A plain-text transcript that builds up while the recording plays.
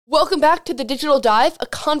Welcome back to The Digital Dive, a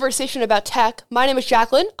conversation about tech. My name is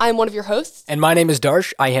Jacqueline. I am one of your hosts. And my name is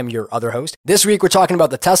Darsh. I am your other host. This week, we're talking about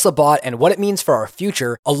the Teslabot and what it means for our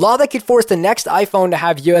future, a law that could force the next iPhone to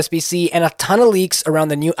have USB-C, and a ton of leaks around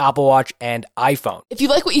the new Apple Watch and iPhone. If you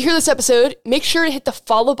like what you hear this episode, make sure to hit the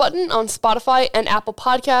follow button on Spotify and Apple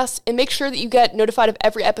Podcasts, and make sure that you get notified of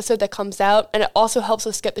every episode that comes out, and it also helps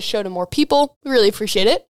us get the show to more people. We really appreciate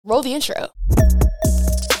it. Roll the intro.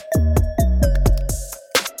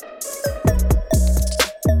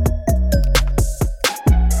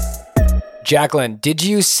 Jacqueline, did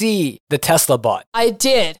you see the Teslabot? I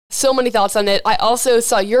did. So many thoughts on it. I also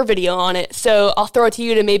saw your video on it, so I'll throw it to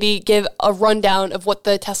you to maybe give a rundown of what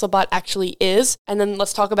the Teslabot actually is, and then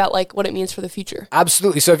let's talk about what it means for the future.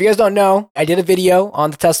 Absolutely. So if you guys don't know, I did a video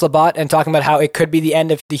on the Teslabot and talking about how it could be the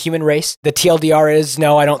end of the human race. The TLDR is,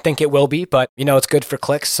 no, I don't think it will be, but it's good for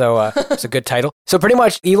clicks, so it's a good title. So pretty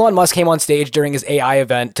much Elon Musk came on stage during his AI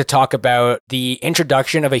event to talk about the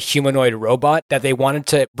introduction of a humanoid robot that they wanted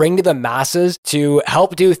to bring to the masses to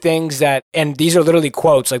help do things that, and these are literally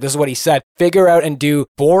quotes, this is what he said, figure out and do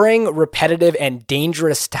boring, repetitive, and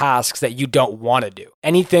dangerous tasks that you don't want to do.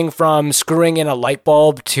 Anything from screwing in a light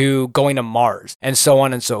bulb to going to Mars, and so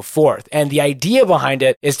on and so forth. And the idea behind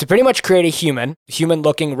it is to pretty much create a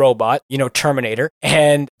human-looking robot, Terminator,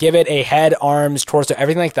 and give it a head, arms, torso,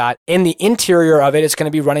 everything like that. In the interior of it, it's going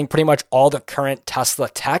to be running pretty much all the current Tesla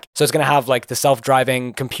tech. So it's going to have the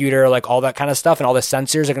self-driving computer, all that kind of stuff, and all the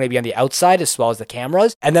sensors are going to be on the outside as well as the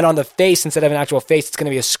cameras. And then on the face, instead of an actual face, it's going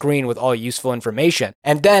to be a screen with all useful information.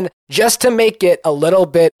 And then just to make it a little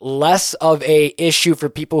bit less of a issue for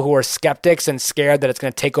people who are skeptics and scared that it's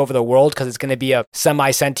going to take over the world because it's going to be a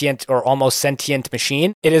semi-sentient or almost sentient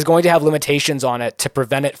machine, it is going to have limitations on it to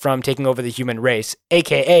prevent it from taking over the human race,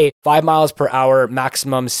 aka 5 miles per hour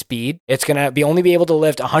maximum speed. It's going to only be able to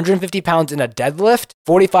lift 150 pounds in a deadlift,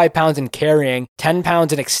 45 pounds in carrying, 10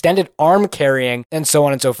 pounds in extended arm carrying, and so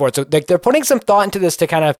on and so forth. So they're putting some thought into this to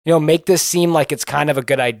kind of, make this seem like it's kind of a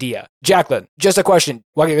good idea. Jacqueline, just a question.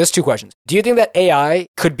 Well, okay, there's two questions. Do you think that AI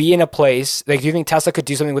could be in a place, do you think Tesla could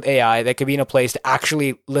do something with AI that could be in a place to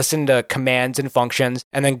actually listen to commands and functions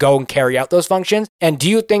and then go and carry out those functions? And do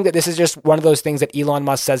you think that this is just one of those things that Elon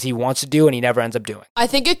Musk says he wants to do and he never ends up doing? I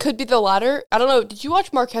think it could be the latter. I don't know. Did you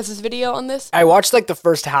watch Marquez's video on this? I watched the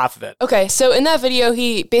first half of it. Okay, so in that video,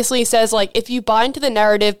 he basically says if you buy into the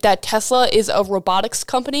narrative that Tesla is a robotics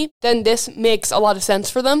company, then this makes a lot of sense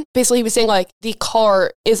for them. Basically, he was saying the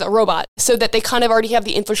car is a robot, so that they kind of already have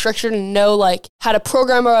the infrastructure to know how to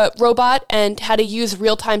program a robot and how to use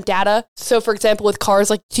real-time data. So for example, with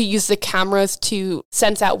cars, to use the cameras to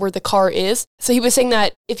sense out where the car is. So he was saying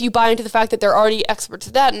that if you buy into the fact that they're already experts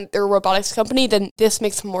at that and they're a robotics company, then this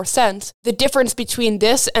makes more sense. The difference between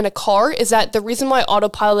this and a car is that the reason why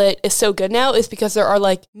autopilot is so good now is because there are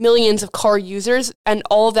millions of car users and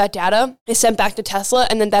all of that data is sent back to Tesla,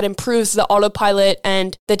 and then that improves the autopilot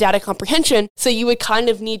and the data comprehension. So you would kind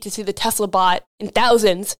of need to see the Tesla bot in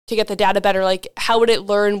thousands to get the data better. How would it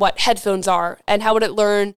learn what headphones are? And how would it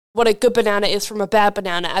learn what a good banana is from a bad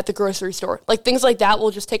banana at the grocery store? Things like that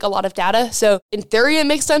will just take a lot of data. So in theory, it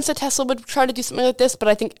makes sense that Tesla would try to do something like this, but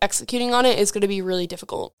I think executing on it is going to be really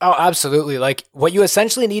difficult. Oh, absolutely. What you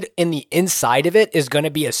essentially need in the inside of it is going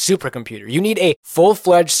to be a supercomputer. You need a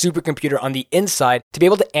full-fledged supercomputer on the inside to be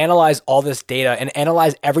able to analyze all this data and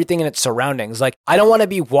analyze everything in its surroundings. I don't want to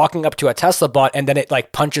be walking up to a Tesla bot and then it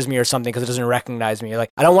punches me or something because it doesn't recognize me. I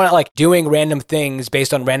don't want it doing random things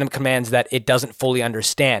based on random commands that it doesn't fully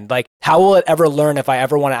understand. How will it ever learn if I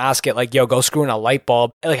ever want to ask it, yo, go screw in a light bulb?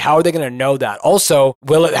 How are they going to know that? Also,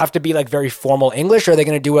 will it have to be very formal English, or are they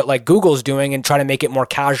going to do it like Google's doing and try to make it more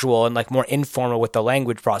casual and more informal with the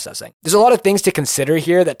language processing? There's a lot of things to consider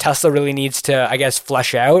here that Tesla really needs to, I guess,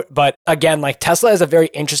 flesh out. But again, Tesla is a very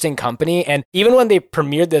interesting company. And even when they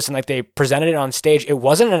premiered this and they presented it on stage, it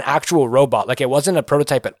wasn't an actual robot. It wasn't a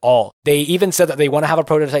prototype at all. They even said that they want to have a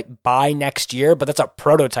prototype by next year, but that's a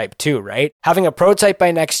prototype too, right? Having a prototype by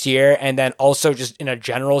next year and then also just in a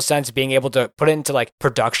general sense being able to put it into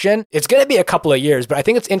production, it's going to be a couple of years, but I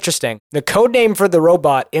think it's interesting. The code name for the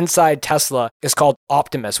robot inside Tesla is called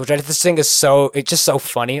Optimus, which I just think is it's just so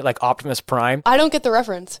funny, Optimus Prime. I don't get the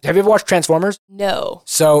reference. Have you ever watched Transformers? No.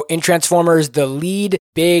 So in Transformers, the lead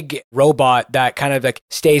big robot that kind of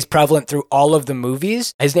stays prevalent through all of the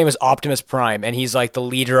movies, his name is Optimus Prime, and he's the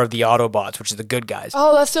leader of the Autobots, which is the good guys.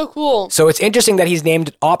 Oh, that's so cool. So it's interesting that he's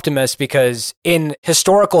named Optimus because in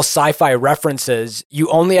historical historical sci-fi references, you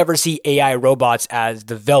only ever see AI robots as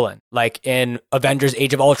the villain. Like in Avengers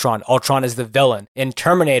Age of Ultron, Ultron is the villain. In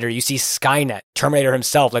Terminator, you see Skynet, Terminator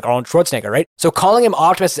himself, like Arnold Schwarzenegger, right? So calling him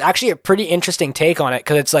Optimus is actually a pretty interesting take on it,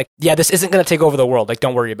 because it's like, yeah, this isn't going to take over the world. Like,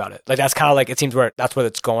 don't worry about it. Like, that's kind of like, it seems that's where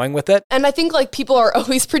it's going with it. And I think like people are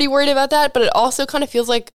always pretty worried about that, but it also kind of feels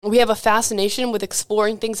like we have a fascination with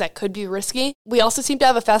exploring things that could be risky. We also seem to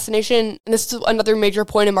have a fascination, and this is another major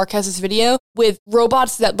point in Marquez's video, with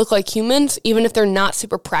robots that look like humans, even if they're not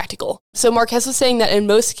super practical. So Marquez was saying that in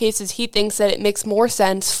most cases, he thinks that it makes more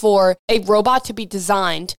sense for a robot to be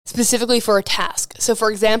designed specifically for a task. So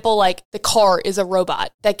for example, like the car is a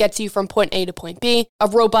robot that gets you from point A to point B, a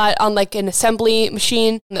robot on like an assembly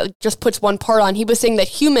machine that just puts one part on. He was saying that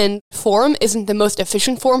human form isn't the most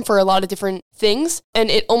efficient form for a lot of different things.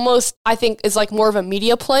 And it almost, I think, is like more of a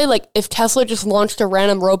media play. Like if Tesla just launched a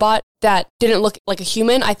random robot that didn't look like a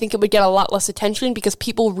human, I think it would get a lot less attention, because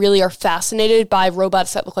people really are fascinated by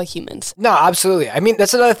robots that look like humans. No, absolutely. I mean,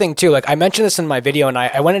 that's another thing too. Like I mentioned this in my video, and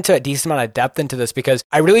I went into a decent amount of depth into this, because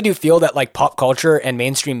I really do feel that like pop culture and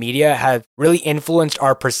mainstream media have really influenced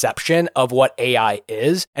our perception of what AI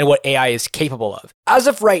is and what AI is capable of. As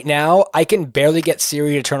of right now, I can barely get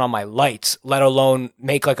Siri to turn on my lights, let alone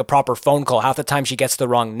make like a proper phone call. Half the time she gets the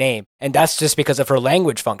wrong name. And that's just because of her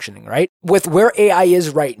language functioning, right? With where AI is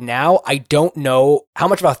right now, I don't know how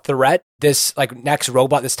much of a threat this like next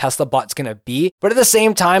robot, this Teslabot's gonna be. But at the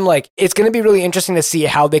same time, like it's gonna be really interesting to see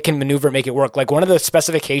how they can maneuver and make it work. Like one of the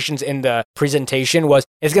specifications in the presentation was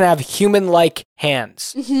it's gonna have human-like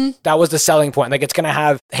hands. Mm-hmm. That was the selling point. Like it's gonna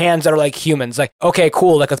have hands that are like humans. Like, okay,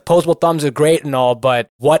 cool. Like opposable thumbs are great and all, but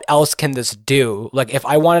what else can this do? Like if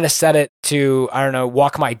I wanted to set it to, I don't know,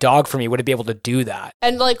 walk my dog for me, would it be able to do that?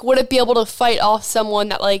 And like, would it be able to fight off someone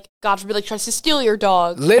that like, God forbid, like tries to steal your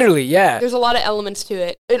dog? Literally, yeah. There's a lot of elements to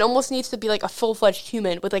it. It almost needs to be like a full-fledged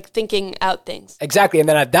human with like thinking out things. Exactly. And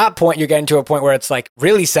then at that point, you're getting to a point where it's like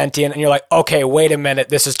really sentient and you're like, okay, wait a minute,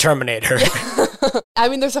 this is Terminator. Yeah. I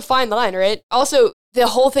mean, there's a fine line, right? Also, the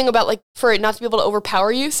whole thing about like for it not to be able to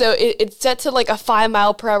overpower you. So it's set to like a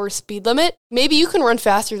 5-mile-per-hour speed limit. Maybe you can run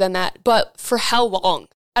faster than that, but for how long?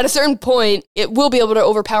 At a certain point, it will be able to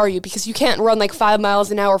overpower you, because you can't run like 5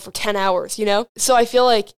 miles an hour for 10 hours, you know? So I feel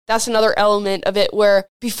like that's another element of it where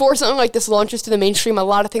before something like this launches to the mainstream, a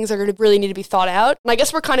lot of things are going to really need to be thought out. And I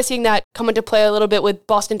guess we're kind of seeing that come into play a little bit with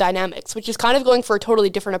Boston Dynamics, which is kind of going for a totally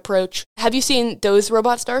different approach. Have you seen those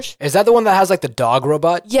robots, Darsh? Is that the one that has like the dog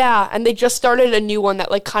robot? Yeah, and they just started a new one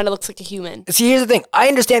that like kind of looks like a human. See, here's the thing. I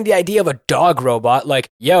understand the idea of a dog robot. Like,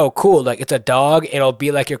 yo, cool. Like it's a dog. It'll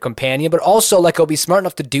be like your companion, but also like it'll be smart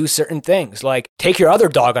enough to do certain things. Like take your other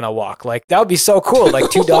dog on a walk. Like that would be so cool.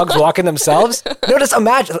 Like two dogs walking themselves. No, just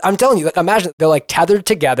imagine. I'm telling you, like imagine they're like tethered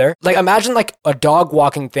together. Like imagine like a dog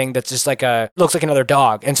walking thing that's just like looks like another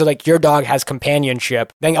dog. And so like your dog has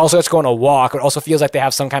companionship. Then also it's going on a walk. It also feels like they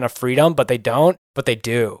have some kind of freedom, but they don't. But they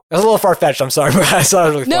do. That's a little far-fetched. I'm sorry, but I thought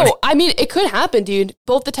it was really funny. No, I mean, it could happen, dude.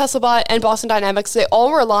 Both the Teslabot and Boston Dynamics, they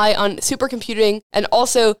all rely on supercomputing and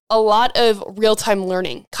also a lot of real-time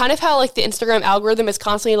learning. Kind of how, like, the Instagram algorithm is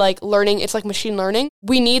constantly, like, learning. It's like machine learning.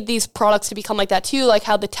 We need these products to become like that, too, like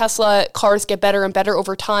how the Tesla cars get better and better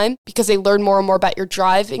over time because they learn more and more about your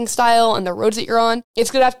driving style and the roads that you're on.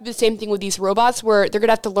 It's going to have to be the same thing with these robots where they're going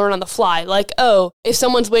to have to learn on the fly. Like, oh, if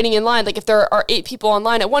someone's waiting in line, like if there are 8 people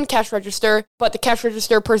online at one cash register, but the cash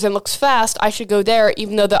register person looks fast, I should go there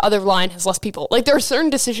even though the other line has less people. Like there are certain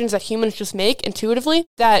decisions that humans just make intuitively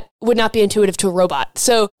that would not be intuitive to a robot.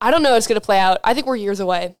 So I don't know how it's going to play out. I think we're years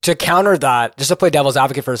away. To counter that, just to play devil's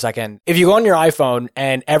advocate for a second, if you go on your iPhone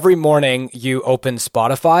and every morning you open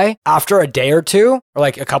Spotify, after a day or two, or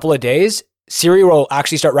like a couple of days, Siri will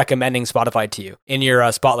actually start recommending Spotify to you in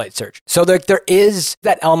your Spotlight search. So there is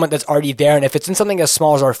that element that's already there. And if it's in something as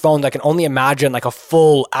small as our phones, I can only imagine like a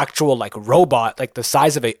full actual like robot, like the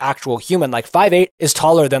size of an actual human, like 5'8" is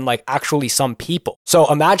taller than like actually some people.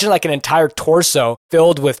 So imagine like an entire torso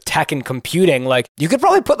filled with tech and computing. Like you could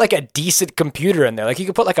probably put like a decent computer in there. Like you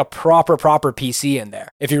could put like a proper PC in there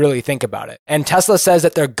if you really think about it. And Tesla says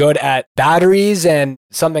that they're good at batteries and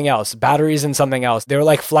something else. They were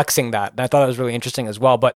like flexing that. And I thought it was really interesting as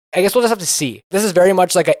well. But I guess we'll just have to see. This is very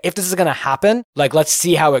much like if this is going to happen, like let's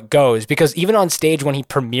see how it goes. Because even on stage when he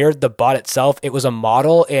premiered the bot itself, it was a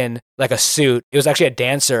model in like a suit. It was actually a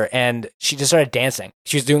dancer and she just started dancing.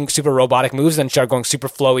 She was doing super robotic moves and started going super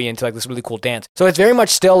flowy into like this really cool dance. So it's very much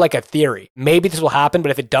still like a theory. Maybe this will happen,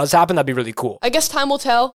 but if it does happen, that'd be really cool. I guess time will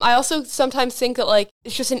tell. I also sometimes think that like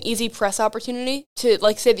it's just an easy press opportunity to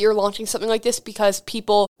like say that you're launching something like this because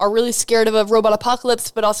people are really scared of a robot apocalypse,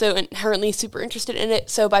 but also inherently super interested in it.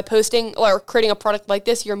 So by by posting or creating a product like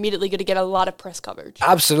this, you're immediately going to get a lot of press coverage.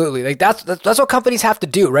 Absolutely. Like that's what companies have to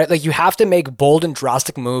do, right? Like you have to make bold and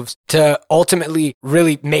drastic moves to ultimately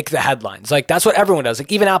really make the headlines. Like that's what everyone does.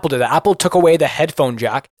 Like even Apple did that. Apple took away the headphone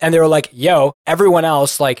jack and they were like, yo, everyone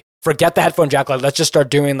else, like, forget the headphone jack, like let's just start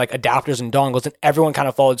doing like adapters and dongles, and everyone kind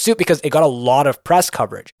of followed suit because it got a lot of press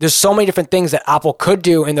coverage. There's so many different things that Apple could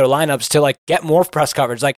do in their lineups to like get more press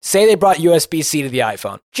coverage. Like say they brought USB-C to the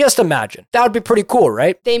iPhone. Just imagine. That would be pretty cool,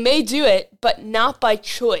 right? They may do it, but not by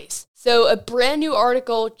choice. So a brand new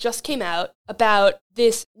article just came out about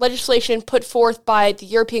this legislation put forth by the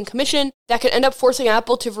European Commission that could end up forcing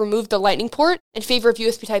Apple to remove the Lightning port in favor of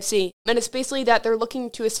USB Type-C. And it's basically that they're looking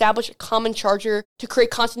to establish a common charger to create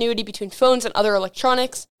continuity between phones and other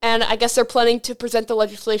electronics. And I guess they're planning to present the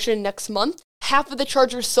legislation next month. Half of the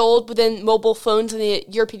chargers sold within mobile phones in the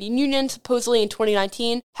European Union, supposedly in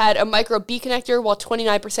 2019, had a micro B connector, while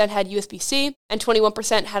 29% had USB-C and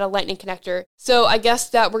 21% had a Lightning connector. So I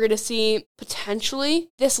guess that we're going to see potentially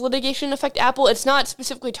this litigation affect Apple. It's not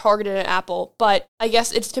specifically targeted at Apple, but I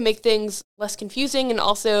guess it's to make things less confusing and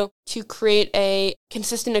also to create a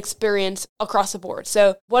consistent experience across the board.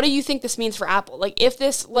 So what do you think this means for Apple? Like if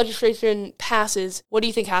this legislation passes, what do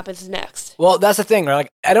you think happens next? Well, that's the thing, right? Like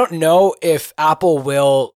I don't know if Apple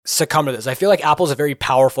will succumb to this. I feel like Apple's a very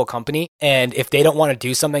powerful company, and if they don't want to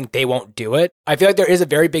do something, they won't do it. I feel like there is a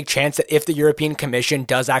very big chance that if the European Commission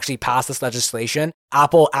does actually pass this legislation,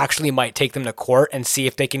 Apple actually might take them to court and see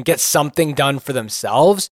if they can get something done for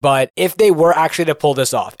themselves. But if they were actually to pull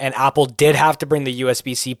this off, and Apple did have to bring the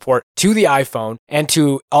USB-C port to the iPhone and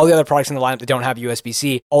to all the other products in the lineup that don't have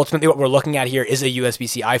USB-C, ultimately what we're looking at here is a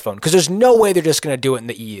USB-C iPhone, because there's no way they're just going to do it in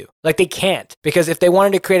the EU. Like they can't, because if they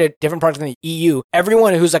wanted to create a different product in the EU,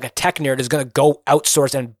 everyone who's like a tech nerd is going to go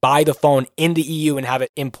outsource and buy the phone in the EU and have it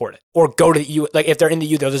imported, or go to the EU. Like if they're in the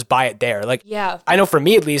EU, they'll just buy it there. Like yeah, I know for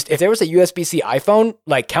me at least, if there was a USB-C iPhone,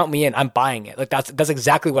 like count me in, I'm buying it. Like that's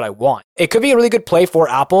exactly what I want. It could be a really good play for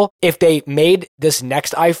Apple if they made this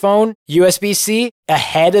next iPhone USB-C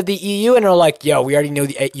ahead of the EU and are like, yo, we already knew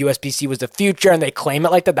the USB-C was the future, and they claim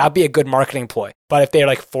it like that. That'd be a good marketing ploy. But if they're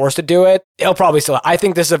like forced to do it, it'll probably still, I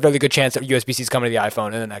think this is a really good chance that USB-C is coming to the iPhone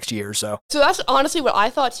in the next year or so. So that's honestly what I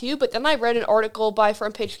thought too, but then I read an article by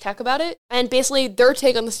Front Page Tech about it, and basically their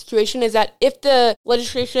take on the situation is that if the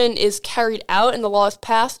legislation is carried out and the law is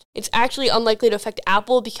passed, it's actually unlikely to affect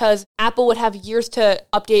Apple because Apple would have years to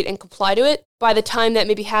update and comply to it. By the time that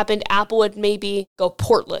maybe happened, Apple would maybe go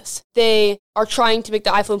portless. They are trying to make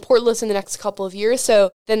the iPhone portless in the next couple of years,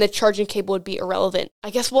 so then the charging cable would be irrelevant.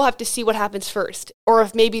 I guess we'll have to see what happens first, or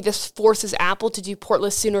if maybe this forces Apple to do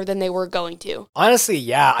portless sooner than they were going to. Honestly,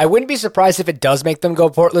 yeah, I wouldn't be surprised if it does make them go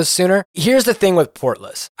portless sooner. Here's the thing with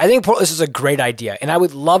portless. I think portless is a great idea, and I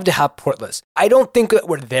would love to have portless. I don't think that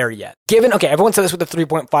we're there yet. Okay, everyone said this with the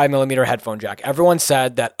 3.5 millimeter headphone jack. Everyone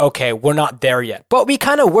said that, okay, we're not there yet, but we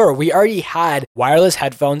kind of were. We already had wireless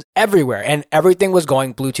headphones everywhere, and everything was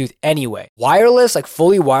going Bluetooth anyway. Wireless, like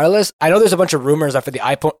fully wireless. I know there's a bunch of rumors that for the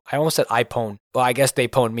iPhone, I almost said iPhone. Well, I guess they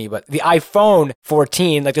pwned me, but the iPhone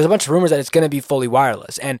 14, like there's a bunch of rumors that it's going to be fully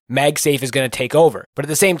wireless and MagSafe is going to take over. But at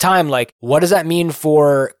the same time, like what does that mean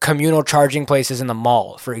for communal charging places in the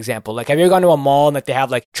mall, for example? Like have you ever gone to a mall and like they have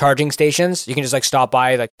like charging stations? You can just like stop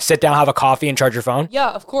by, like sit down, have a coffee and charge your phone?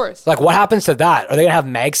 Yeah, of course. Like what happens to that? Are they going to have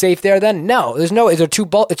MagSafe there then? No, it's too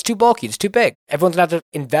bulky, it's too big. Everyone's going to have to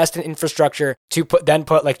invest in infrastructure to put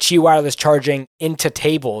like Qi wireless charging into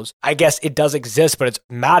tables. I guess it does exist, but it's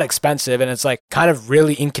mad expensive and it's like kind of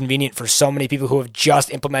really inconvenient for so many people who have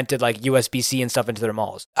just implemented like USB-C and stuff into their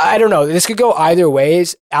malls. I don't know. This could go either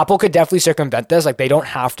ways. Apple could definitely circumvent this. Like they don't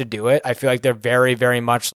have to do it. I feel like they're very, very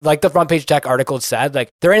much like the Front Page Tech article said, like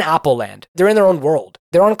they're in Apple land. They're in their own world.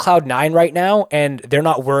 They're on cloud 9 right now, and they're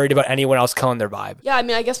not worried about anyone else killing their vibe. Yeah, I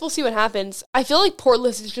mean, I guess we'll see what happens. I feel like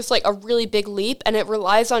portless is just like a really big leap, and it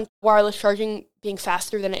relies on wireless charging being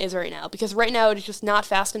faster than it is right now, because right now it is just not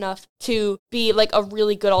fast enough to be like a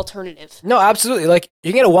really good alternative. No, absolutely. Like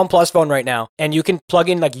you can get a OnePlus phone right now and you can plug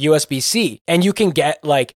in like USB-C and you can get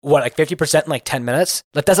like 50% in like 10 minutes.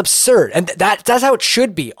 Like that's absurd. And that's how it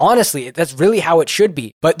should be. Honestly, that's really how it should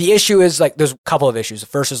be. But the issue is like, there's a couple of issues. The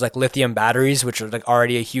first is like lithium batteries, which are like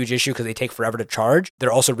already a huge issue because they take forever to charge.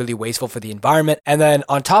 They're also really wasteful for the environment. And then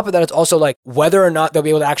on top of that, it's also like whether or not they'll be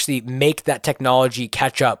able to actually make that technology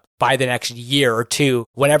catch up by the next year or two,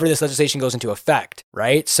 whenever this legislation goes into effect,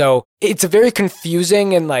 right? So it's a very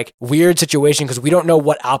confusing and like weird situation because we don't know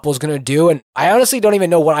what Apple's going to do. And I honestly don't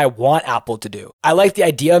even know what I want Apple to do. I like the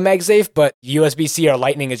idea of MagSafe, but USB-C or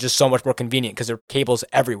Lightning is just so much more convenient because there are cables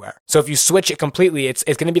everywhere. So if you switch it completely, it's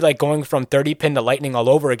going to be like going from 30 pin to Lightning all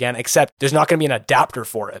over again, except there's not going to be an adapter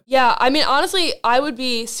for it. Yeah, I mean, honestly, I would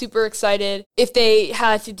be super excited if they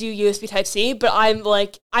had to do USB Type-C, but I'm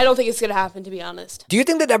like, I don't think it's going to happen, to be honest. Do you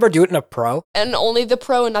think they'd ever do it in a Pro? And only the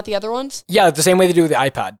Pro and not the other ones? Yeah, the same way they do with the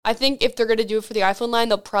iPad. I think if they're going to do it for the iPhone line,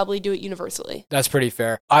 they'll probably do it universally. That's pretty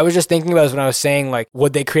fair. I was just thinking about this when I was saying, like,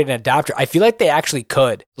 would they create an adapter? I feel like they actually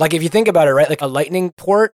could. Like, if you think about it, right, like a Lightning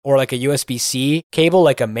port or like a USB-C cable,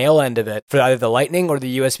 like a male end of it for either the Lightning or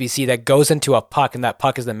the USB-C that goes into a puck, and that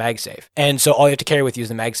puck is the MagSafe. And so all you have to carry with you is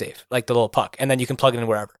the MagSafe, like the little puck, and then you can plug it in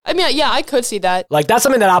wherever. I mean, yeah, I could see that. Like, that's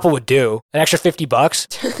something that Apple would do. An extra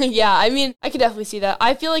 $50. Yeah, I mean, I could definitely see that.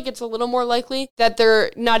 I feel like it's a little more likely that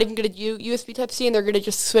they're not even going to do USB Type-C and they're going to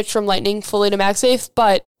just switch from Lightning fully to MagSafe,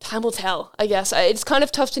 but time will tell, I guess. It's kind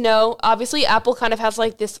of tough to know. Obviously, Apple kind of has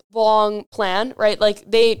like this long plan, right? Like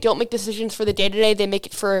they don't make decisions for the day-to-day. They make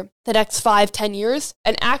it for the next 5-10 years.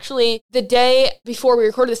 And actually, the day before we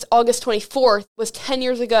recorded this, August 24th, was 10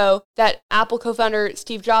 years ago that Apple co-founder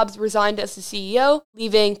Steve Jobs resigned as the CEO,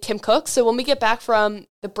 leaving Tim Cook. So when we get back from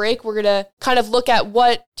the break, we're going to kind of look at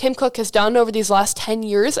what Tim Cook has done over these last 10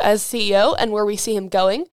 years as CEO and where we see him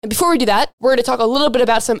going. And before we do that, we're going to talk a little bit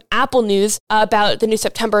about some Apple news about the new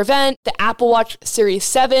September event, the Apple Watch Series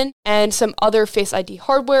 7, and some other Face ID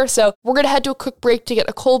hardware. So we're going to head to a quick break to get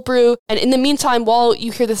a cold brew. And in the meantime, while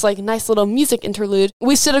you hear this like nice little music interlude,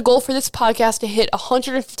 we set a goal for this podcast to hit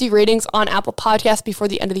 150 ratings on Apple Podcasts before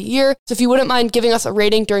the end of the year. So if you wouldn't mind giving us a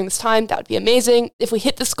rating during this time, that would be amazing. If we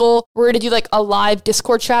hit this goal, we're going to do like a live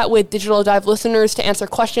Discord chat with Digital Dive listeners to answer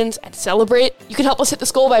questions and celebrate. You can help us hit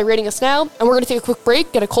this goal by rating us now. And we're going to take a quick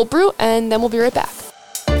break, get a cold brew, and then we'll be right back.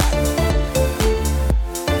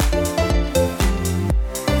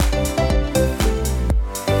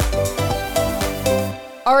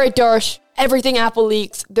 All right, Darsh, everything Apple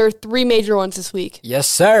leaks. There are 3 major ones this week. Yes,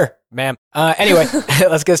 sir. Ma'am. Anyway,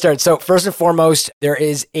 let's get started. So first and foremost, there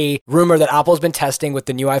is a rumor that Apple's been testing with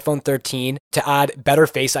the new iPhone 13 to add better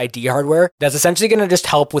Face ID hardware that's essentially going to just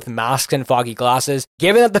help with masks and foggy glasses.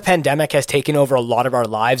 Given that the pandemic has taken over a lot of our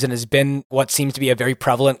lives and has been what seems to be a very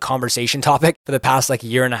prevalent conversation topic for the past like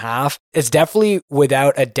year and a half, it's definitely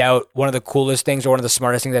without a doubt one of the coolest things or one of the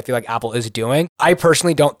smartest things I feel like Apple is doing. I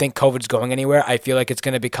personally don't think COVID's going anywhere. I feel like it's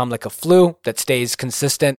going to become like a flu that stays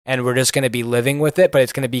consistent and we're just going to be living with it, but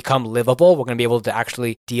it's going to become livable. We're going to be able to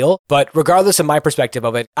actually deal. But regardless of my perspective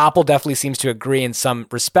of it, Apple definitely seems to agree in some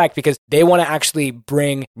respect because they want to actually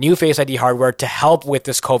bring new Face ID hardware to help with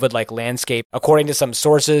this COVID-like landscape. According to some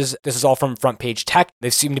sources, this is all from Front Page Tech.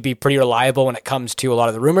 They seem to be pretty reliable when it comes to a lot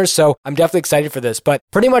of the rumors. So I'm definitely excited for this. But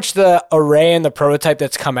pretty much the array and the prototype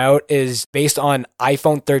that's come out is based on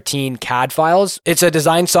iPhone 13 CAD files. It's a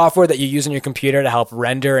design software that you use on your computer to help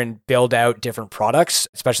render and build out different products,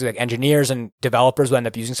 especially like engineers and developers will end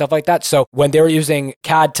up using stuff like that. So when they were using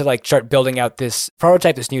CAD to like start building out this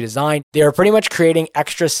prototype, this new design, they were pretty much creating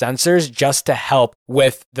extra sensors just to help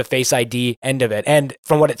with the Face ID end of it. And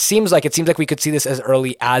from what it seems like we could see this as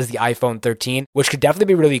early as the iPhone 13, which could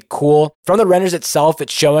definitely be really cool. From the renders itself,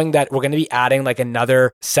 it's showing that we're going to be adding like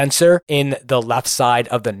another sensor in the left side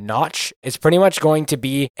of the notch. It's pretty much going to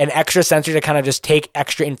be an extra sensor to kind of just take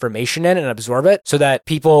extra information in and absorb it so that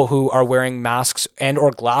people who are wearing masks and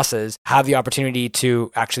or glasses have the opportunity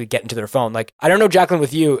to actually get into their phone. Like, I don't know, Jacqueline,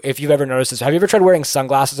 with you, if you've ever noticed this. Have you ever tried wearing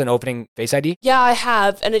sunglasses and opening Face ID? Yeah, I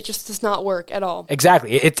have, and it just does not work at all.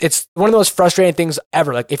 Exactly. It's one of the most frustrating things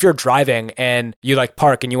ever. Like, if you're driving and you like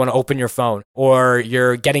park and you want to open your phone, or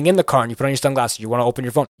you're getting in the car and you put on your sunglasses, you want to open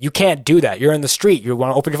your phone. You can't do that. You're in the street. You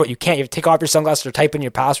want to open your phone. You can't. You have to take off your sunglasses or type in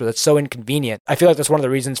your password. That's so inconvenient. I feel like that's one of the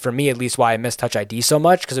reasons for me, at least, why I miss Touch ID so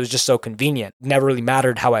much, because it was just so convenient. It never really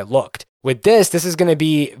mattered how I looked. With this is going to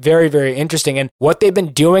be very, very interesting. And what they've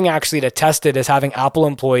been doing actually to test it is having Apple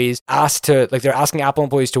employees they're asking Apple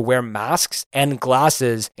employees to wear masks and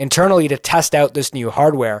glasses internally to test out this new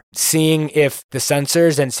hardware, seeing if the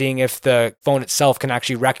sensors and seeing if the phone itself can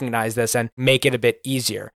actually recognize this and make it a bit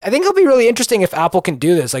easier. I think it'll be really interesting if Apple can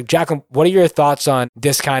do this. Like, Jacqueline, what are your thoughts on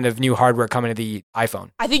this kind of new hardware coming to the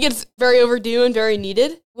iPhone? I think it's very overdue and very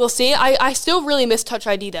needed. We'll see. I still really miss Touch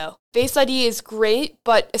ID though. Face ID is great,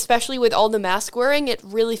 but especially with all the mask wearing, it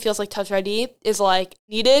really feels like Touch ID is like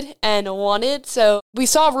needed and wanted. So we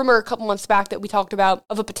saw a rumor a couple months back that we talked about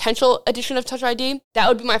of a potential addition of Touch ID. That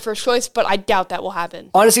would be my first choice, but I doubt that will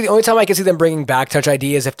happen. Honestly, the only time I can see them bringing back Touch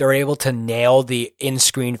ID is if they're able to nail the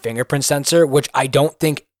in-screen fingerprint sensor, which I don't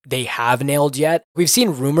think they have nailed yet. We've seen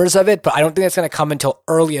rumors of it, but I don't think it's going to come until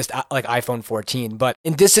earliest like iPhone 14. But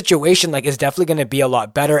in this situation, like it's definitely going to be a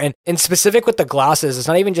lot better. And in specific with the glasses, it's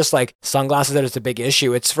not even just like sunglasses that is the big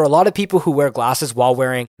issue. It's for a lot of people who wear glasses while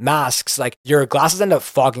wearing masks, like your glasses end up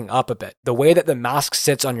fogging up a bit. The way that the mask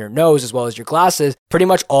sits on your nose as well as your glasses, pretty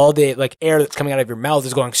much all the like air that's coming out of your mouth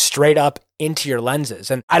is going straight up into your lenses.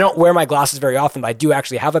 And I don't wear my glasses very often, but I do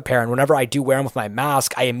actually have a pair. And whenever I do wear them with my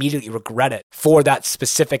mask, I immediately regret it for that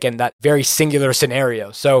specific and that very singular scenario.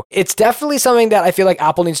 So it's definitely something that I feel like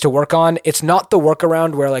Apple needs to work on. It's not the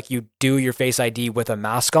workaround where like you do your Face ID with a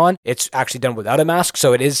mask on. It's actually done without a mask.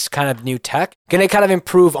 So it is kind of new tech. Going to kind of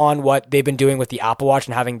improve on what they've been doing with the Apple Watch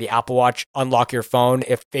and having the Apple Watch unlock your phone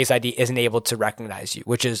if Face ID isn't able to recognize you,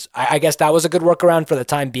 which is, I guess that was a good workaround for the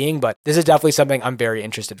time being, but this is definitely something I'm very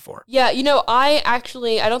interested for. Yeah, I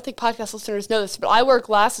don't think podcast listeners know this, but I wear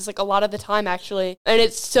glasses like a lot of the time actually, and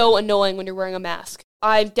it's so annoying when you're wearing a mask.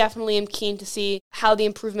 I definitely am keen to see how the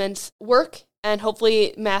improvements work, and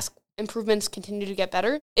hopefully mask improvements continue to get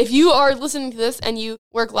better. If you are listening to this and you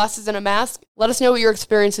wear glasses and a mask, let us know what your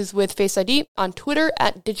experience is with Face ID on Twitter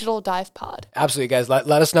at DigitalDivePod. Absolutely, guys. Let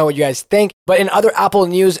us know what you guys think. But in other Apple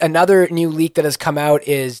news, another new leak that has come out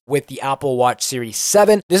is with the Apple Watch Series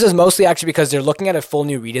 7. This is mostly actually because they're looking at a full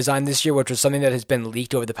new redesign this year, which was something that has been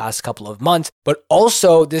leaked over the past couple of months. But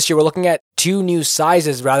also this year, we're looking at 2 new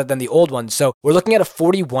sizes rather than the old ones. So we're looking at a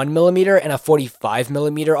 41 millimeter and a 45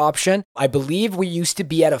 millimeter option. I believe we used to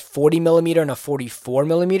be at a 40 millimeter and a 44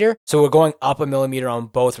 millimeter. So we're going up a millimeter on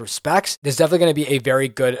both respects. There's definitely going to be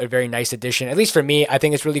a very nice addition. At least for me, I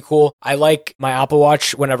think it's really cool. I like my Apple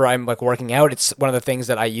Watch whenever I'm like working out. It's one of the things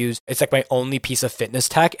that I use. It's like my only piece of fitness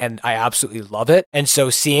tech and I absolutely love it. And so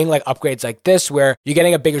seeing like upgrades like this where you're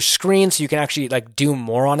getting a bigger screen so you can actually like do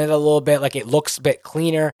more on it a little bit, like it looks a bit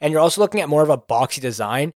cleaner. And you're also looking at more of a boxy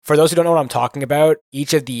design. For those who don't know what I'm talking about,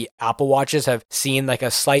 each of the Apple Watches have seen like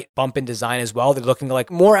a slight bump in design as well. They're looking like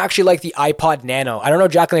more actually like the iPod Nano. I don't know,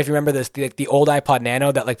 Jacqueline, if you remember this, the old iPod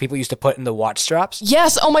Nano that like people used to put in the watch straps.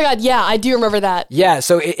 Yes. Oh my God. Yeah, I do remember that. Yeah.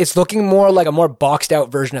 So it's looking more like a more boxed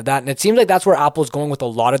out version of that. And it seems like that's where Apple's going with a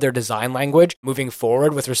lot of their design language moving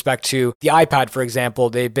forward with respect to the iPad, for example.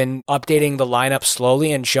 They've been updating the lineup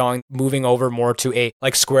slowly and moving over more to a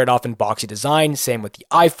like squared off and boxy design. Same with the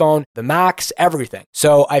iPhone, the Macs, everything.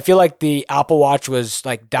 So I feel like the Apple Watch was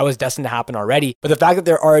like, that was destined to happen already. But the fact that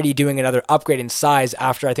they're already doing another upgrade in size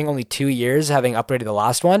after I think only 2 years having upgraded the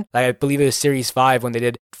last one, like I believe it was Series 5 when they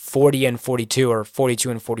did 40 and 42 or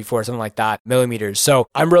 42 and 44, something like that, millimeters. So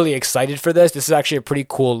I'm really excited for this. This is actually a pretty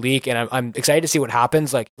cool leak and I'm excited to see what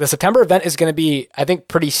happens. Like the September event is going to be, I think,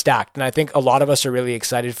 pretty stacked. And I think a lot of us are really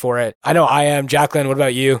excited for it. I know I am. Jacqueline, what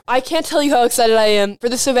about you? I can't tell you how excited I am for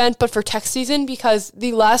this event, but for tech season, because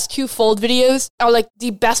the last 2 Fold videos are like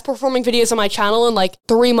the best performing videos on my channel in like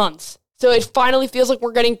 3 months. So it finally feels like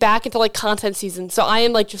we're getting back into like content season. So I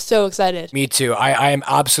am like just so excited. Me too. I am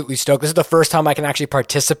absolutely stoked. This is the first time I can actually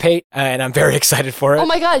participate and I'm very excited for it. Oh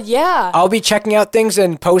my God, yeah. I'll be checking out things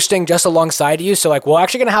and posting just alongside you. So like we're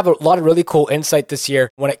actually going to have a lot of really cool insight this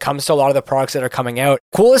year when it comes to a lot of the products that are coming out.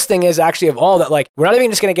 Coolest thing is actually of all that like we're not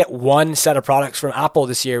even just going to get one set of products from Apple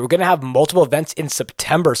this year. We're going to have multiple events in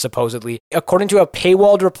September supposedly. According to a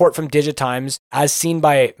paywalled report from Digitimes, as seen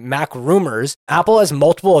by Mac Rumors, Apple has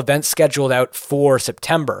multiple events scheduled out for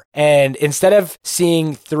September. And instead of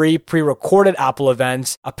seeing 3 pre-recorded Apple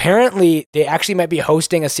events, apparently they actually might be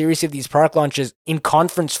hosting a series of these product launches in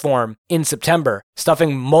conference form in September,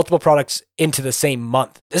 stuffing multiple products into the same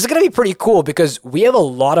month. This is going to be pretty cool because we have a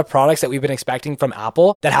lot of products that we've been expecting from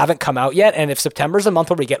Apple that haven't come out yet. And if September's a month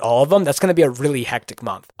where we get all of them, that's going to be a really hectic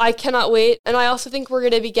month. I cannot wait. And I also think we're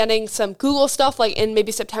going to be getting some Google stuff like in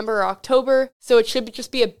maybe September or October. So it should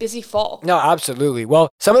just be a busy fall. No, absolutely. Well,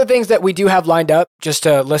 some of the things that we do have lined up, just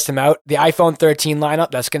to list them out, the iPhone 13 lineup,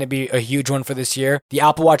 that's going to be a huge one for this year. The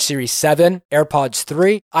Apple Watch Series 7, AirPods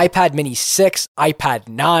 3, iPad Mini 6, iPad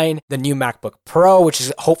 9, the new MacBook Pro, which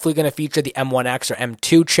is hopefully going to feature the M1X or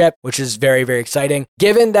M2 chip, which is very, very exciting.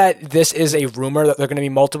 Given that this is a rumor that there are going to be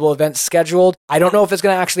multiple events scheduled, I don't know if it's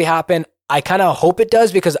going to actually happen. I kind of hope it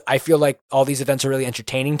does because I feel like all these events are really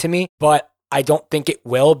entertaining to me, but I don't think it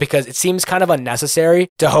will because it seems kind of unnecessary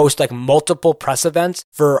to host like multiple press events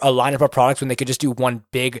for a lineup of products when they could just do one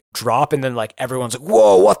big drop and then like everyone's like,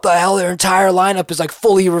 whoa, what the hell? Their entire lineup is like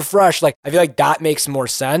fully refreshed. Like I feel like that makes more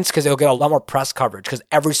sense because it'll get a lot more press coverage because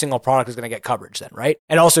every single product is going to get coverage then, right?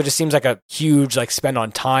 And also it just seems like a huge like spend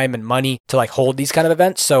on time and money to like hold these kind of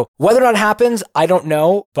events. So whether or not it happens, I don't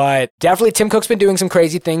know, but definitely Tim Cook's been doing some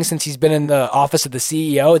crazy things since he's been in the office of the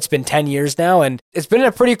CEO. It's been 10 years now and it's been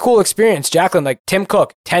a pretty cool experience. Jacqueline, like Tim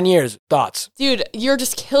Cook, 10 years, thoughts? Dude, you're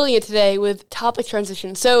just killing it today with topic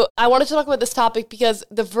transition. So I wanted to talk about this topic because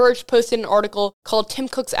The Verge posted an article called Tim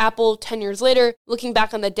Cook's Apple 10 Years Later, looking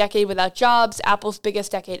back on the decade without Jobs, Apple's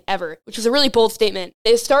biggest decade ever, which is a really bold statement.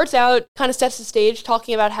 It starts out, kind of sets the stage,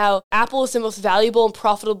 talking about how Apple is the most valuable and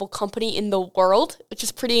profitable company in the world, which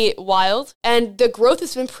is pretty wild. And the growth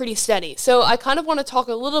has been pretty steady. So I kind of want to talk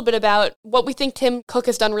a little bit about what we think Tim Cook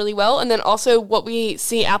has done really well, and then also what we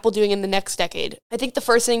see Apple doing in the next decade. I think the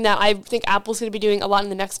first thing that I think Apple's going to be doing a lot in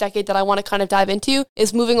the next decade that I want to kind of dive into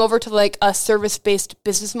is moving over to like a service-based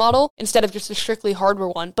business model instead of just a strictly hardware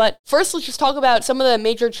one. But first, let's just talk about some of the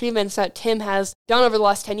major achievements that Tim has done over the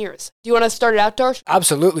last 10 years. Do you want to start it out, Darsh?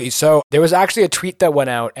 Absolutely. So there was actually a tweet that went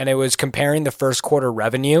out and it was comparing the first quarter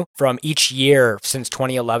revenue from each year since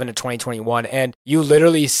 2011 to 2021. And you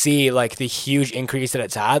literally see like the huge increase that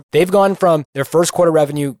it's had. They've gone from their first quarter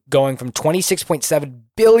revenue going from $26.7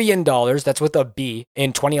 billion, that's with a B,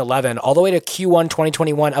 in 2011, all the way to Q1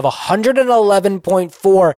 2021 of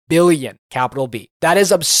 $111.4 billion, capital B. That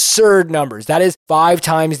is absurd numbers. That is 5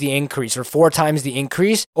 times the increase or 4 times the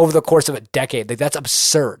increase over the course of a decade. Like that's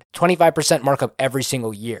absurd. 25% markup every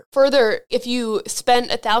single year. Further, if you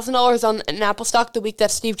spent $1,000 on an Apple stock the week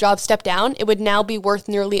that Steve Jobs stepped down, it would now be worth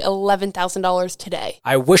nearly $11,000 today.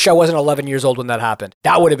 I wish I wasn't 11 years old when that happened.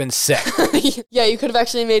 That would have been sick. Yeah, you could have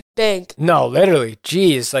actually made bank. No, literally.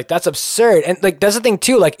 Jeez, like that's absurd. And like that's the thing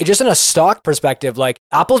too, like just in a stock perspective, like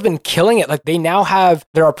Apple's been killing it. Like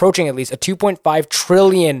they're approaching at least a 2.5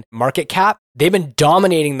 trillion market cap. They've been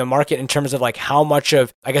dominating the market in terms of like how much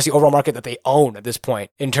of, I guess, the overall market that they own at this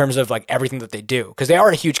point in terms of like everything that they do. Because they are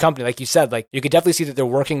a huge company. Like you said, like you could definitely see that they're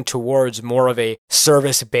working towards more of a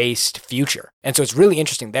service-based future. And so it's really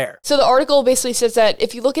interesting there. So the article basically says that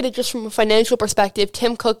if you look at it just from a financial perspective,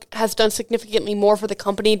 Tim Cook has done significantly more for the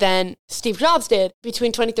company than Steve Jobs did.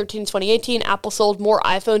 Between 2013 and 2018, Apple sold more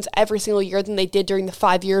iPhones every single year than they did during the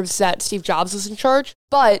 5 years that Steve Jobs was in charge.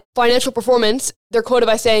 But financial performance, they're quoted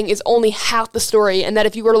by saying, is only half the story, and that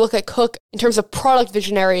if you were to look at Cook in terms of product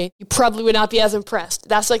visionary, you probably would not be as impressed.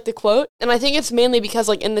 That's like the quote. And I think it's mainly because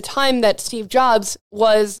like in the time that Steve Jobs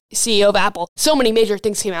was CEO of Apple, so many major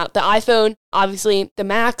things came out. The iPhone, obviously the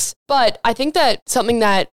Macs, but I think that something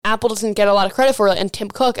that Apple doesn't get a lot of credit for, and Tim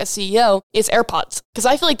Cook as CEO, is AirPods. Because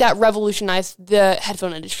I feel like that revolutionized the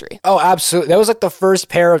headphone industry. Oh, absolutely. That was like the first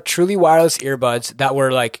pair of truly wireless earbuds that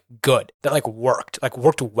were like good, that like worked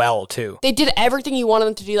well too. They did everything you wanted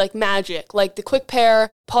them to do, like magic, like the quick pair,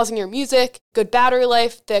 pausing your music, good battery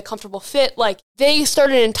life, the comfortable fit. Like they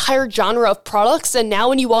started an entire genre of products. And now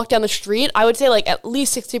when you walk down the street, I would say like at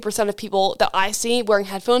least 60% of people that I see wearing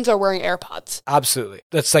headphones are wearing AirPods. Absolutely.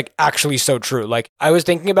 That's like actually so true. Like I was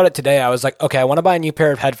thinking about it today. I was like, okay, I want to buy a new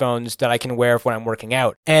pair of headphones that I can wear when I'm working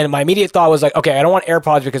out. And my immediate thought was like, okay, I don't want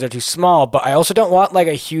AirPods because they're too small, but I also don't want like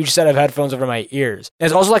a huge set of headphones over my ears. And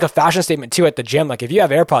it's also like a fashion statement too at the gym. Like if you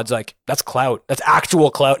have AirPods, like that's clout. That's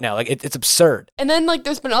actual clout now. Like it's absurd. And then like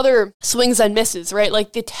there's been other swings and misses, right?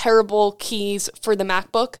 Like the terrible keys for the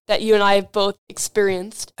MacBook that you and I have both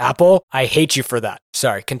experienced. Apple, I hate you for that.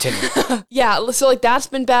 Sorry, continue. Yeah, so like that's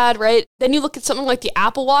been bad, right? Then you look at something like the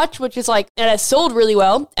Apple Watch, which is like, it has sold really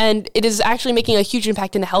well, and it is actually making a huge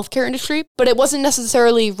impact in the healthcare industry, but it wasn't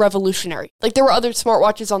necessarily revolutionary. Like there were other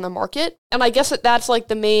smartwatches on the market, and I guess that's like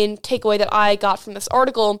the main takeaway that I got from this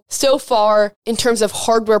article. So far, in terms of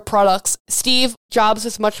hardware products, Steve Jobs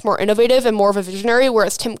is much more innovative and more of a visionary,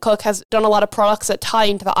 whereas Tim Cook has done a lot of products that tie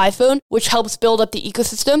into the iPhone, which helps build up the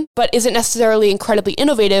ecosystem, but isn't necessarily incredibly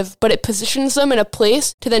innovative, but it positions them in a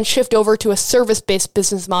place to then shift over to a service-based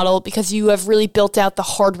business model because you have really built out the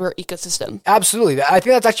hardware ecosystem. Absolutely. I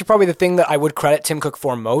think that's actually probably the thing that I would credit Tim Cook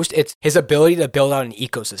for most. It's his ability to build out an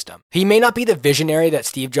ecosystem. He may not be the visionary that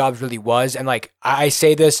Steve Jobs really was. And like, I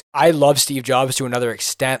say this, I love Steve Jobs to another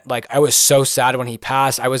extent. Like I was so sad when he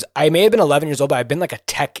passed. I may have been 11 years old, but I've been like a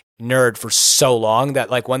tech nerd for so long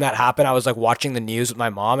that like when that happened, I was like watching the news with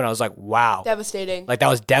my mom and I was like, wow. Devastating. Like that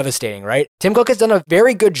was devastating, right? Tim Cook has done a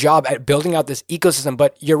very good job at building out this ecosystem,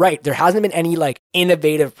 but you're right. There hasn't been any like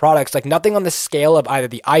innovative products, like nothing on the scale of either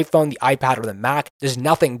the iPhone, the iPad, or the Mac. There's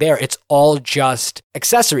nothing there. It's all just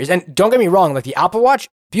accessories. And don't get me wrong, like the Apple Watch,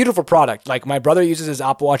 beautiful product. Like my brother uses his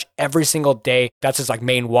Apple Watch every single day. That's his like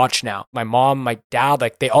main watch now. My mom, my dad,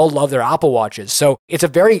 like they all love their Apple Watches. So it's a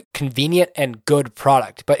very convenient and good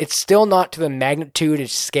product, but it's still not to the magnitude and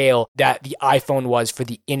scale that the iPhone was for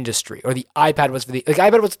the industry or the iPad was for the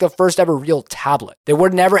iPad was the first ever real tablet. There were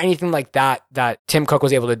never anything like that Tim Cook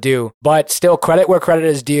was able to do, but still credit where credit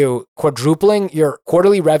is due. Quadrupling your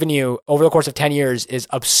quarterly revenue over the course of 10 years is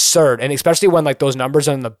absurd. And especially when like those numbers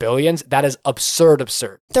are in the billions, that is absurd.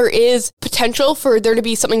 there is potential for there to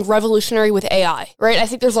be something revolutionary with AI, right? I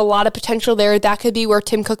think there's a lot of potential there. That could be where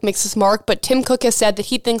Tim Cook makes his mark, but Tim Cook has said that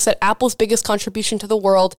he thinks that Apple's biggest contribution to the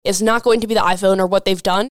world is not going to be the iPhone or what they've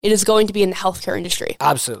done. It is going to be in the healthcare industry.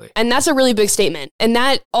 Absolutely. And that's a really big statement. And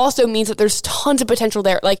that also means that there's tons of potential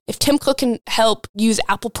there. Like if Tim Cook can help use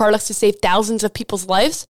Apple products to save thousands of people's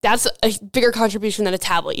lives, that's a bigger contribution than a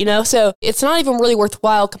tablet, you know? So it's not even really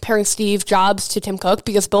worthwhile comparing Steve Jobs to Tim Cook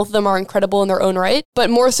because both of them are incredible in their own right, but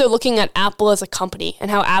more so looking at Apple as a company and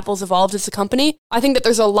how Apple's evolved as a company. I think that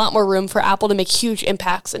there's a lot more room for Apple to make huge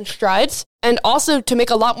impacts and strides and also to make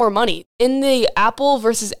a lot more money. In the Apple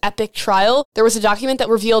versus Epic trial, there was a document that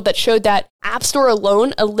revealed that showed that App Store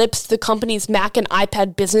alone eclipsed the company's Mac and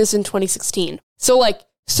iPad business in 2016. So like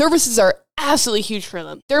services are absolutely huge for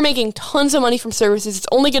them. They're making tons of money from services. It's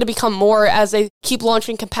only going to become more as they keep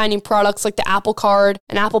launching companion products like the Apple Card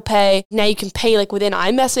and Apple Pay. Now you can pay like within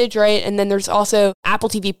iMessage, right? And then there's also Apple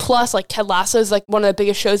TV Plus, like Ted Lasso is like one of the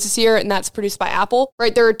biggest shows this year, and that's produced by Apple,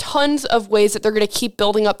 right? There are tons of ways that they're going to keep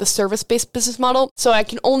building up the service-based business model. So I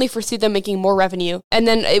can only foresee them making more revenue. And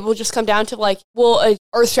then it will just come down to like, will a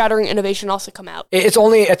earth-shattering innovation also come out? It's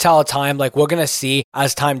only a tell of time. Like we're going to see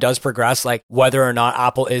as time does progress, like whether or not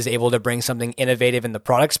Apple is able to bring something innovative in the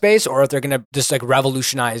product space, or if they're going to just like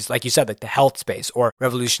revolutionize, like you said, like the health space or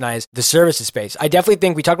revolutionize the services space. I definitely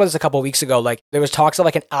think we talked about this a couple of weeks ago. Like there was talks of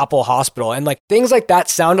like an Apple hospital and like things like that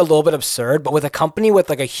sound a little bit absurd, but with a company with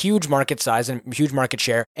like a huge market size and huge market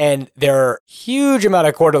share and their huge amount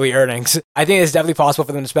of quarterly earnings, I think it's definitely possible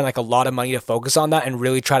for them to spend like a lot of money to focus on that and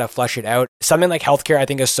really try to flesh it out. Something like healthcare, I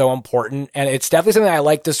think is so important. And it's definitely something I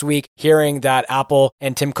like this week, hearing that Apple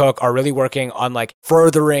and Tim Cook are really working on like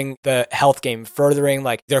furthering the health game, furthering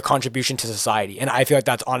like their contribution to society. And I feel like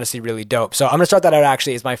that's honestly really dope. So I'm going to start that out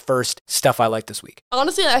actually as my first stuff I like this week.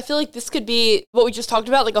 Honestly, I feel like this could be what we just talked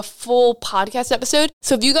about, like a full podcast episode.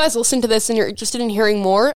 So if you guys listen to this and you're interested in hearing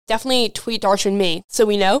more, definitely tweet Darsh and me so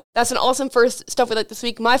we know. That's an awesome first stuff we like this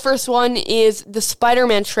week. My first one is the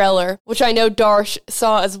Spider-Man trailer, which I know Darsh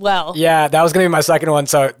saw as well. Yeah, that was going to be my second one.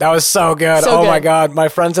 So that was so good. So oh good. My God. My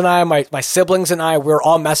friends and I, my siblings and I, we were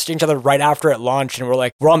all messaging each other right after it launched. And we're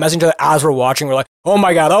all messaging each other as we're watching. We're like, oh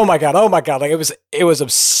my God. Like it was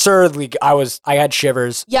absurdly, I had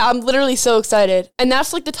shivers. Yeah, I'm literally so excited. And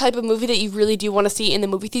that's like the type of movie that you really do want to see in the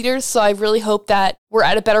movie theaters. So I really hope that we're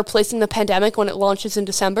at a better place in the pandemic when it launches in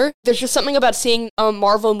December. There's just something about seeing a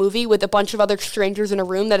Marvel movie with a bunch of other strangers in a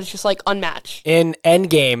room that is just like unmatched. In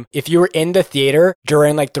Endgame, if you were in the theater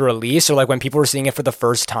during like the release or like when people were seeing it for the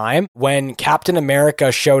first time, when Captain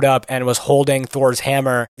America showed up and was holding Thor's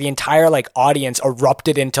hammer, the entire like audience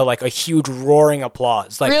erupted into like a huge roaring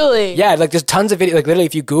applause. Like, really? Yeah, like there's tons of video. Like literally,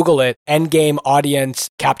 if you Google it, Endgame audience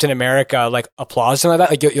Captain America like applause, something like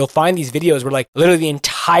that. Like you'll find these videos where like literally the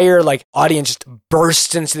entire like audience just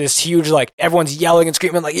bursts into this huge like everyone's yelling and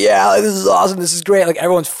screaming like, yeah, like, this is awesome, this is great. Like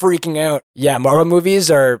everyone's freaking out. Yeah, Marvel movies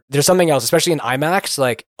there's something else, especially in IMAX,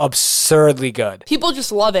 like absurdly good. People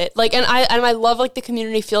just love it. Like, and I love like the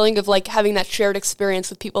community feeling of like having that shared experience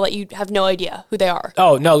with people that you have no idea who they are.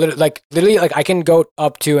 Oh no, literally like I can go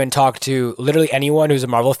up to and talk to literally anyone who's a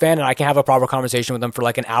Marvel fan, and I can have a proper conversation with them for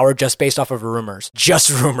like an hour just based off of rumors. Just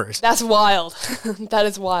rumors. That's wild. That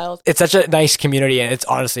is wild. It's such a nice community, and it's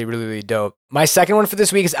honestly really, really dope. My second one for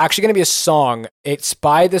this week is actually going to be a song. It's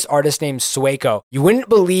by this artist named Sueko. You wouldn't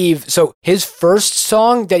believe, so his first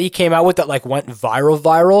song that he came out with that like went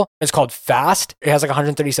viral, it's called Fast. It has like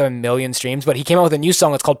 137 million streams, but he came out with a new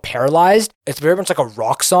song that's called Paralyzed. It's very much like a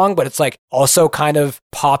rock song, but it's like also kind of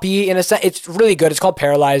poppy in a sense. It's really good. It's called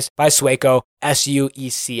Paralyzed by Sueko.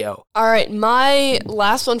 Sueco. All right, my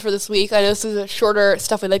last one for this week, I know this is a shorter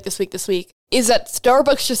stuff I like this week, is that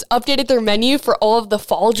Starbucks just updated their menu for all of the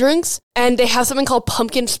fall drinks, and they have something called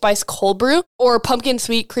pumpkin spice cold brew or pumpkin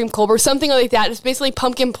sweet cream cold brew, something like that. It's basically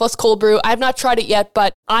pumpkin plus cold brew. I have not tried it yet,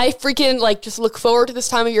 but I freaking like just look forward to this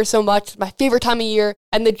time of year so much. It's my favorite time of year,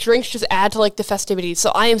 and the drinks just add to like the festivities.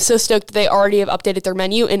 So I am so stoked that they already have updated their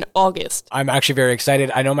menu in August. I'm actually very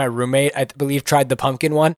excited. I know my roommate, I believe, tried the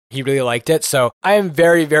pumpkin one. He really liked it. So I am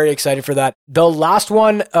very, very excited for that. The last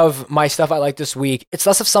one of my stuff I like this week, it's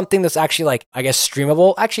less of something that's actually like, I guess,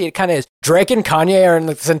 streamable. Actually, it kind of is. Drake and Kanye are in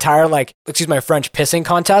like this entire like, excuse my French, pissing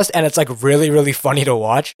contest, and it's like really, really funny to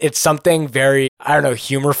watch. It's something very, I don't know,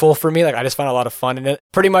 humorful for me. Like I just find a lot of fun in it.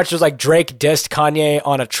 Pretty much just like Drake dissed Kanye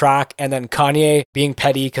on a track, and then Kanye, being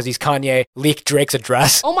petty because he's Kanye, leaked Drake's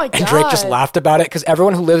address. Oh my God. And Drake just laughed about it because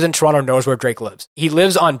everyone who lives in Toronto knows where Drake lives. He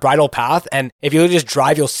lives on Bridle Path, and if you just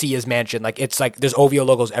drive, you'll see his mansion. Like it's like there's OVO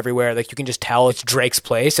logos everywhere. Like you can just tell it's Drake's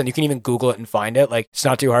place, and you can even Google it and find it. Like it's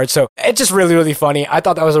not too hard. So it's just really, really funny. I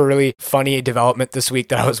thought that was a really funny development this week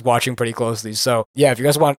that I was watching watching pretty closely. So yeah, if you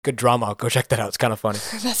guys want good drama, go check that out. It's kind of funny.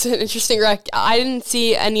 That's an interesting rec. I didn't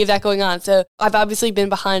see any of that going on, so I've obviously been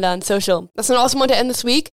behind on social. That's an awesome one to end this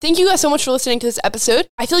week. Thank you guys so much for listening to this episode.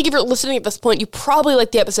 I feel like if you're listening at this point, you probably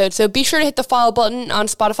like the episode, so be sure to hit the follow button on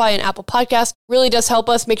Spotify and Apple Podcasts. Really does help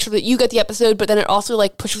us make sure that you get the episode, but then it also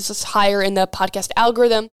pushes us higher in the podcast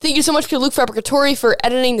algorithm. Thank you so much to Luke Fabricatori for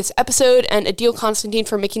editing this episode, and Adil Constantine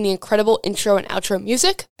for making the incredible intro and outro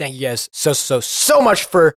music. Thank you guys so much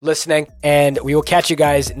for listening, and we will catch you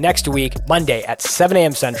guys next week, Monday at 7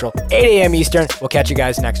 a.m. Central, 8 a.m. Eastern. We'll catch you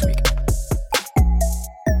guys next week.